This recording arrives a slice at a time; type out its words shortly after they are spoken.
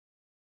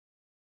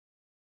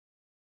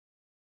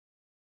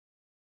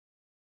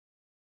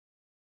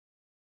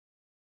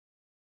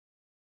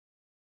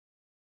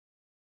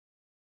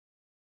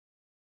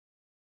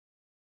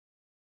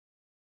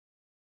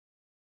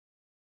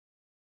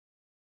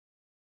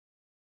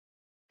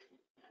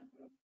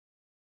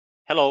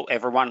Hello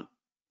everyone.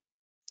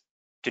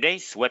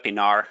 Today's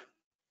webinar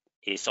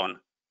is on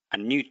a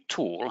new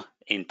tool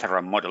in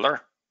TerraModeler,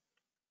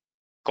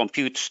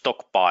 Compute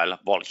Stockpile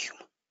Volume,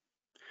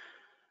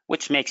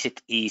 which makes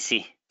it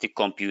easy to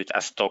compute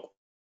a stock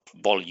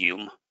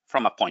volume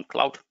from a point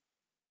cloud.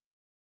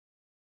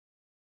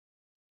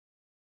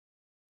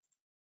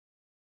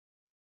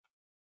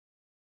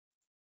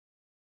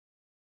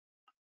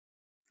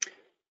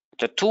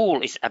 The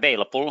tool is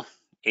available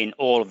in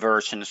all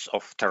versions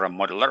of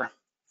TerraModeler,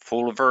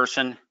 full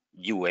version,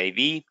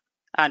 UAV,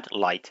 and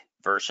light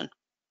version.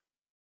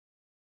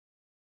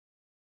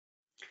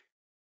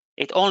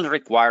 It only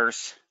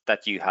requires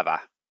that you have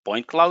a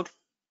point cloud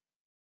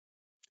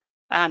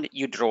and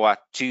you draw a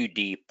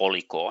 2D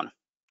polygon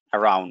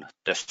around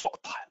the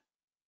stockpile.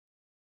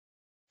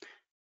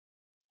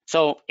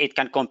 So it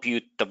can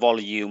compute the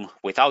volume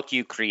without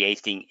you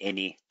creating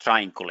any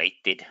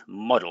triangulated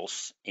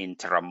models in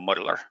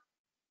TerraModeler.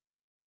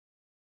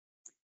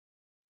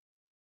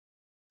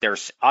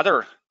 There's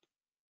other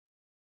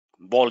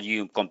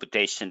volume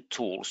computation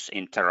tools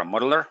in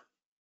TerraModeler,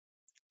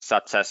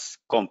 such as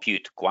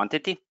compute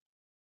quantity,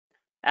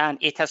 and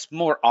it has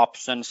more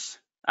options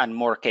and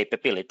more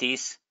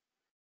capabilities,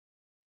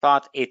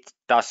 but it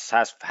does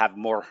have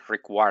more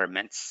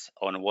requirements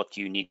on what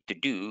you need to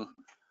do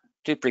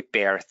to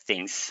prepare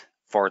things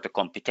for the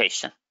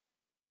computation.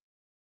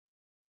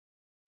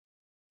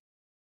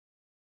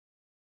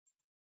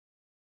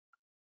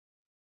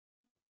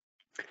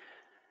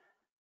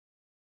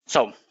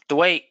 So the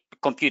way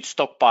compute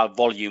stockpile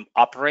volume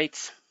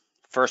operates,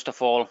 first of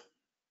all,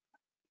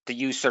 the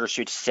user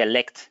should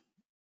select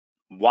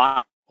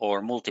one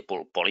or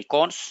multiple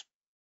polygons.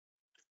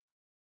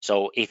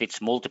 So if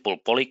it's multiple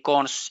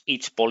polygons,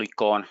 each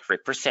polygon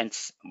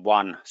represents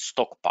one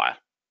stockpile.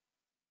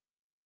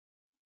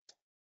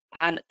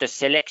 And the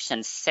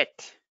selection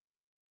set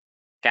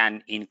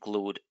can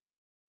include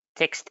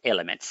text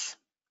elements,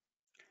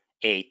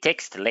 a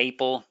text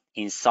label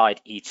inside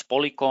each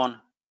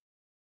polygon,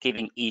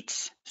 giving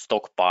each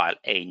stockpile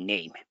a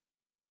name.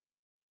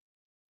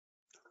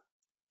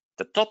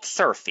 The top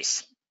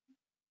surface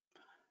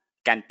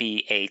can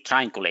be a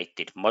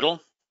triangulated model.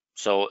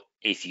 So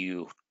if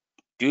you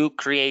do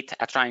create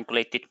a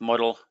triangulated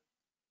model,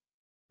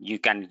 you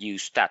can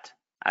use that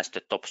as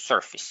the top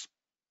surface.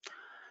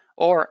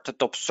 Or the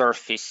top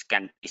surface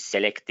can be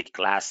selected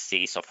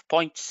classes of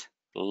points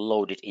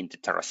loaded into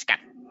TerraScan.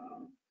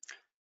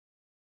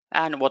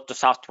 And what the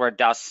software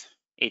does,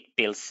 it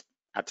builds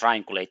a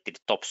triangulated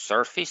top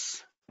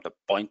surface, the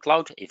point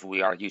cloud, if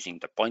we are using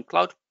the point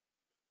cloud.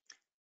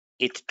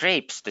 It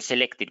drapes the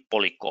selected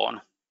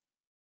polygon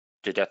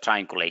to the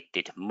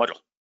triangulated model.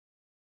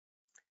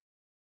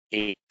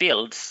 It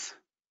builds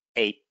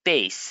a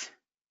base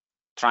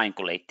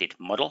triangulated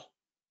model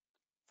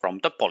from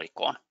the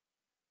polygon.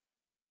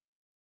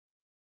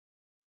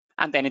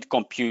 And then it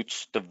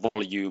computes the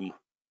volume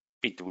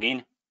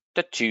between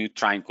the two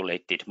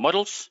triangulated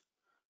models.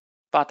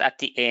 But at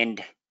the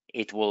end,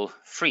 it will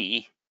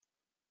free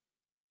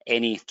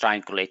any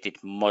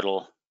triangulated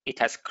model it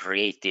has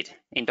created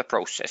in the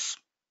process.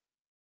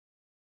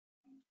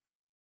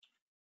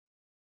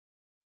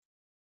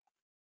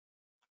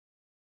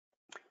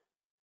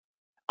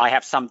 I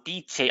have some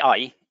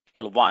DJI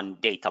L1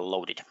 data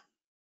loaded.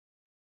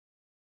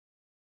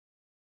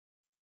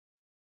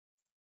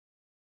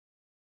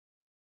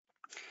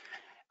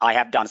 I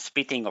have done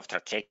splitting of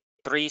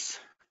trajectories.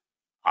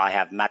 I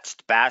have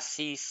matched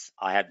passes.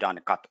 I have done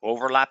cut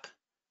overlap.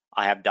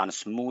 I have done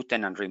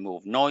smoothen and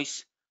remove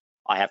noise.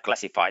 I have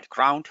classified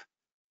ground.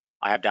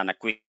 I have done a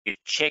quick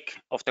check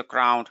of the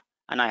ground,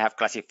 and I have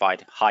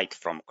classified height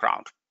from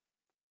ground.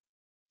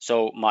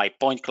 So my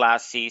point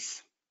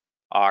classes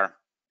are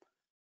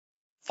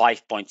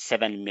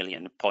 5.7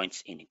 million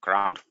points in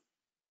ground,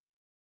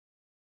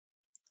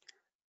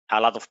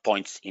 a lot of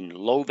points in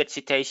low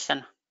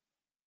vegetation,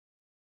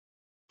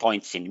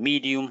 points in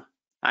medium,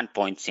 and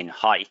points in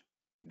high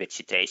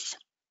vegetation,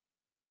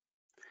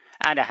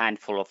 and a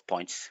handful of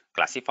points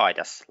classified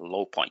as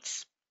low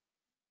points.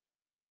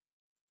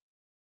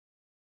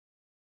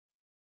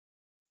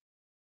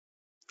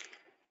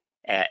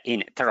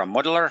 In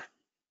TerraModeler,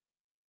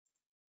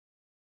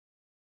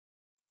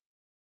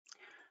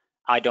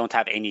 I don't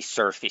have any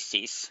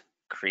surfaces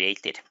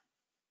created.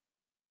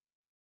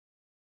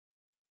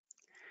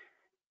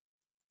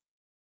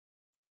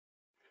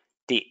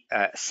 The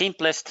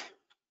simplest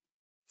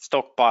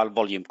stockpile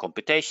volume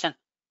computation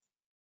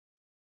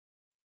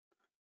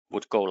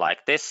would go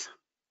like this.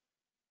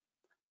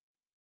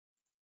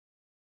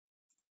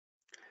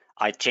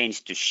 I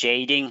change to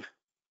shading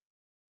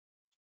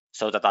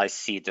so that I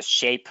see the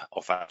shape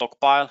of a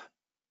stockpile.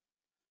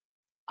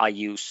 I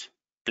use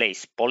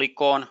place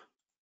polygon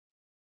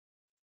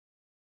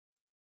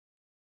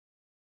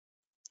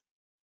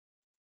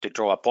to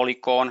draw a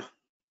polygon.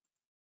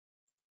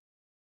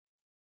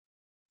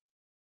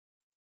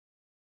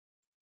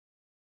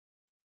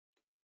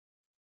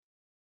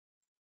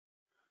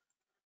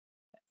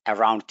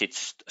 Around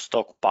its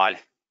stockpile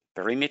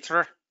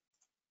perimeter.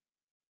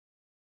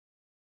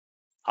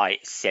 I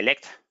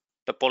select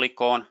the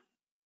polygon.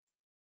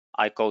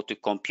 I go to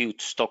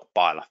compute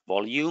stockpile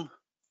volume.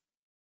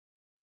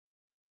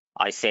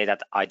 I say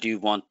that I do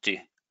want to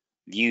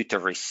view the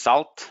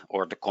result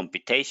or the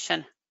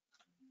computation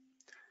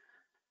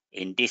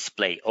in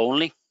display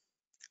only.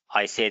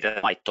 I say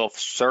that my top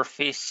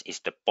surface is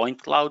the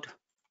point cloud,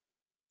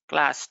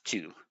 class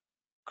 2,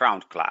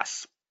 ground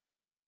class.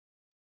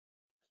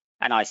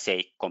 And I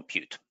say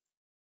compute.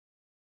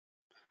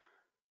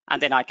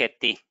 And then I get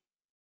the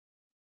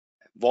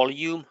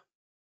volume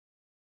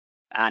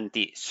and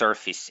the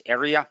surface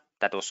area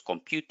that was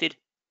computed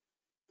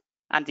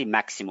and the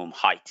maximum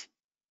height.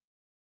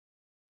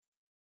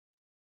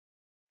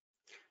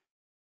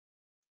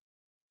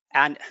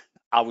 And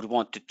I would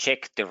want to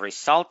check the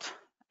result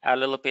a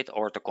little bit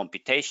or the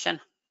computation.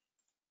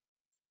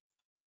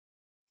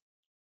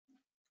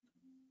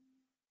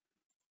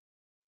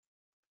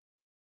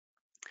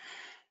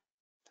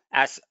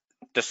 As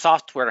the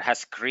software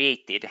has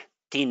created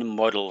thin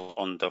model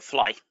on the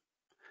fly,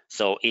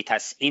 so it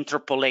has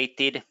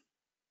interpolated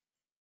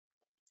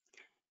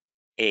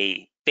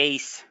a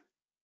base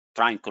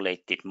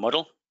triangulated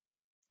model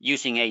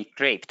using a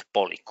draped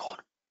polygon.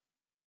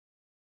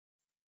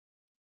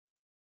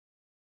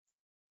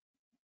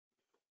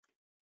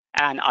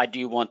 And I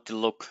do want to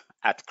look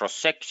at cross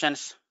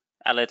sections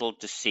a little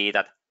to see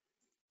that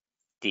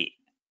the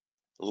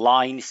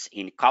lines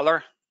in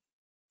color,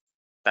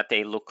 that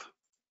they look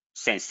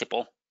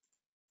sensible.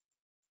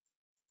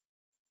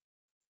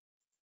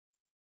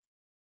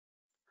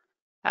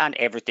 And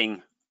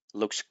everything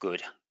looks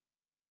good.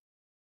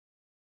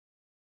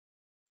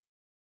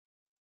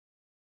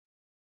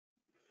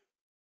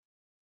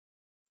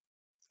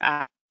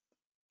 And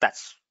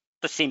that's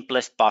the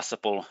simplest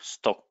possible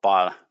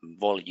stockpile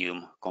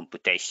volume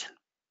computation.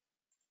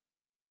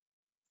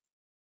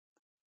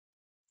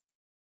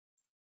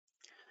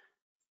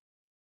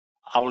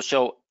 I will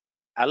show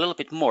a little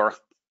bit more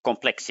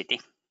complexity.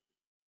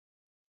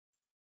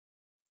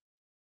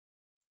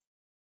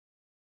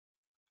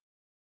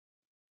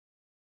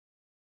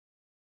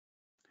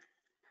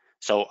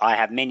 So I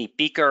have many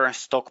bigger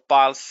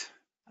stockpiles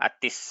at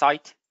this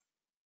site.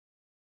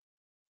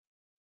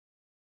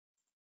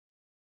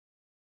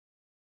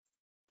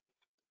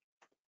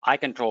 I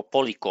can draw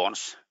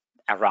polygons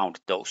around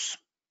those.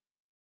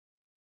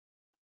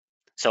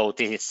 So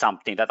this is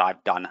something that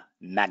I've done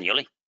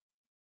manually.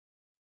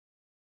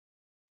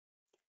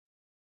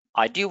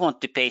 I do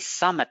want to pay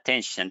some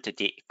attention to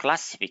the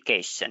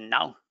classification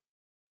now.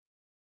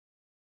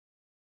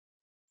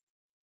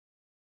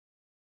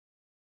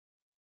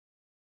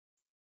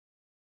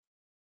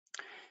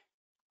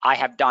 I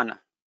have done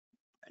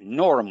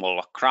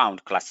normal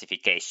ground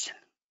classification,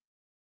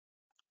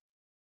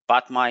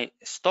 but my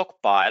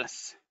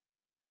stockpiles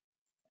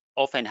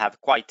often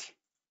have quite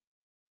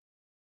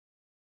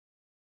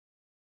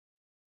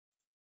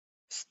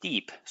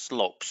steep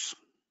slopes.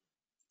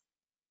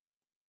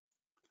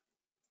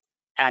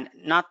 And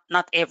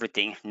not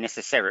everything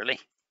necessarily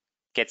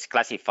gets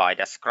classified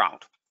as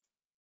ground.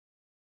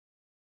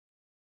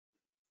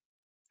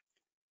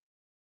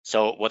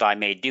 So what I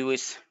may do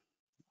is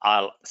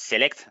I'll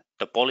select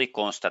the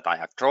polygons that I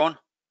have drawn,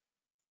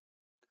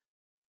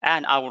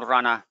 and I will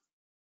run a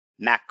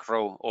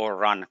macro or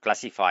run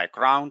classify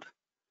ground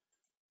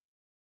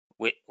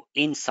with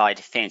inside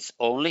fence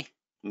only,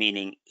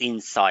 meaning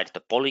inside the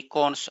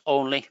polygons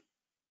only,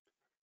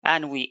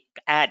 and we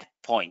add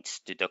points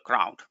to the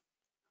ground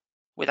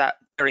with a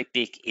very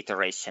big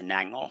iteration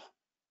angle,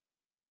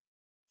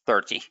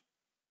 30.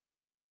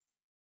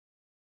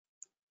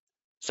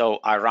 So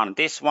I run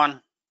this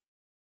one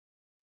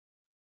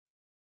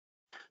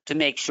to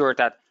make sure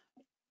that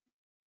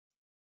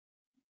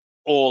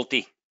all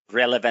the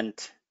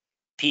relevant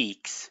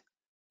peaks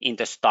in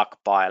the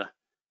stockpile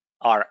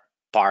are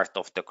part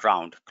of the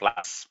ground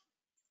class.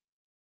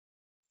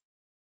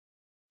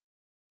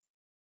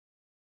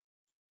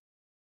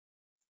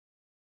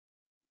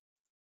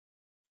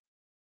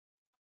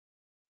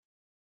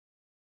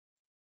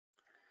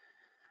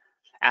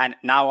 And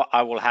now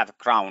I will have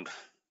ground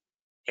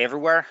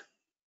everywhere.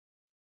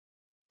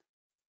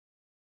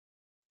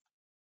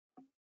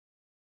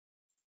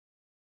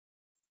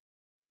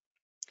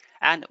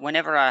 And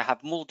whenever I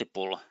have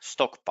multiple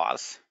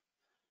stockpiles,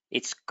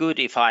 it's good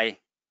if I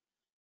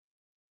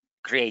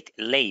create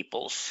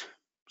labels,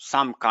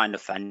 some kind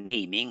of a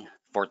naming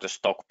for the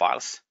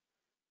stockpiles,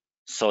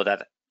 so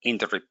that in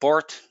the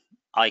report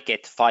I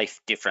get 5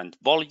 different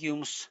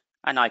volumes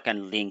and I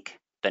can link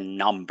the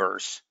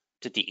numbers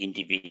to the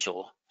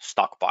individual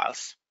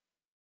stockpiles.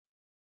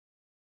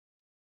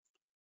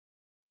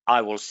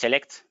 I will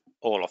select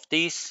all of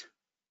these.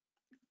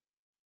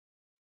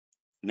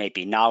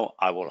 Maybe now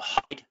I will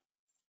hide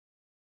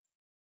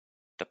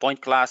the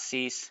point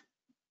classes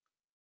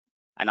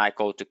and I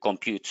go to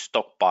compute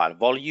stockpile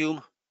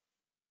volume.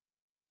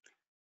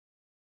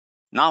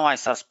 Now I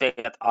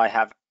suspect that I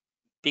have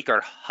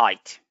bigger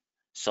height.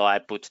 So I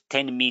put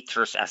 10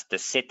 meters as the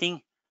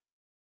setting.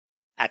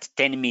 At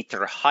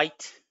 10-meter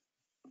height,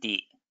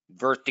 the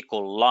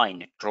vertical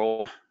line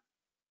drawn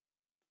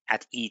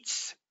at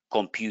each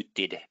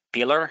computed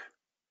pillar,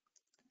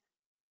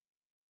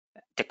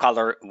 the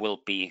color will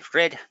be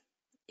red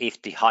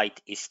if the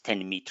height is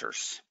 10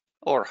 meters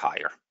or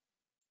higher.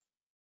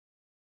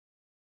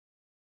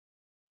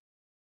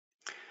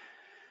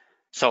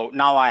 So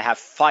now I have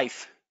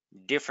 5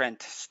 different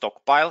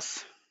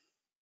stockpiles.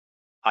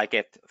 I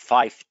get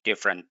 5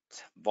 different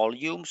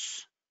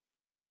volumes,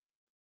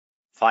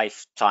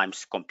 5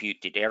 times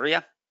computed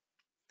area,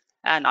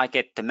 and I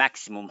get the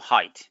maximum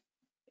height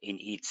in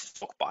each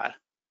stockpile.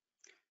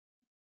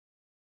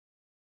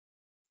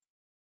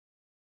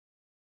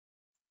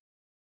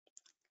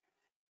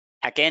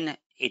 Again,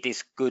 it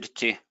is good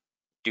to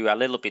do a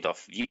little bit of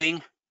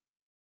viewing,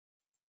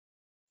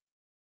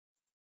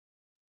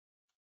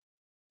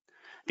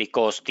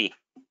 because the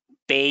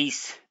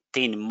base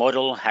thin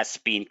model has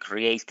been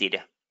created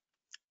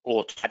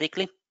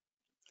automatically,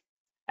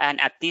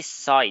 and at this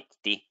site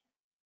the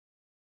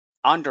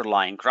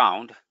underlying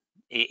ground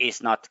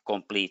is not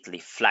completely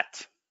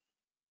flat.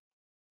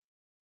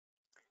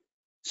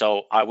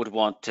 So I would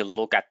want to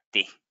look at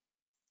the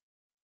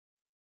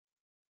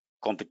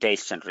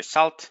computation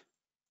result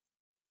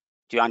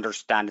to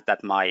understand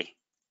that my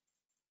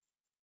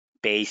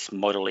base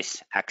model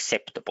is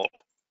acceptable.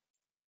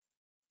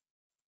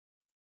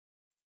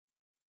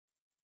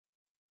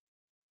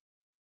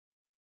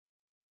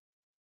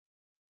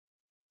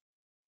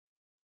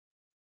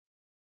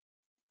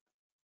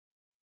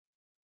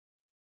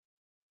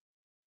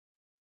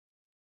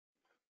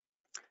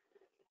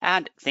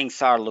 And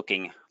things are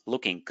looking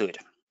good.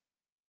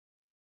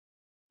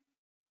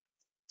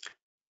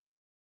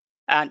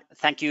 And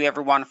thank you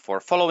everyone for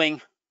following.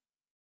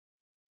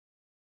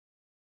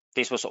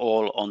 This was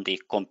all on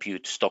the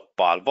Compute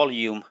Stockpile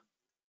Volume,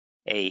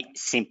 a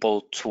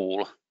simple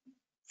tool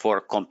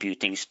for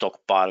computing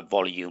stockpile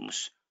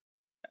volumes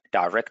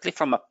directly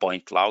from a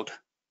point cloud.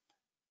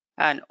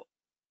 And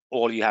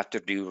all you have to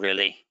do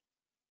really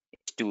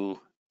is do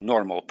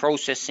normal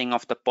processing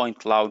of the point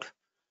cloud,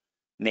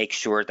 make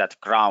sure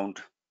that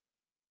ground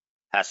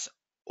has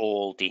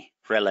all the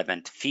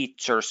relevant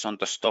features on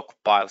the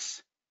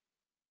stockpiles,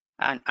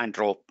 and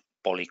draw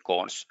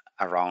polygons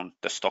around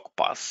the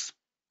stockpiles.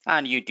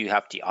 And you do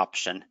have the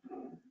option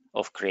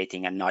of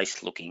creating a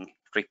nice looking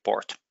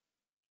report.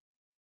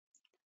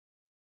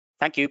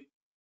 Thank you.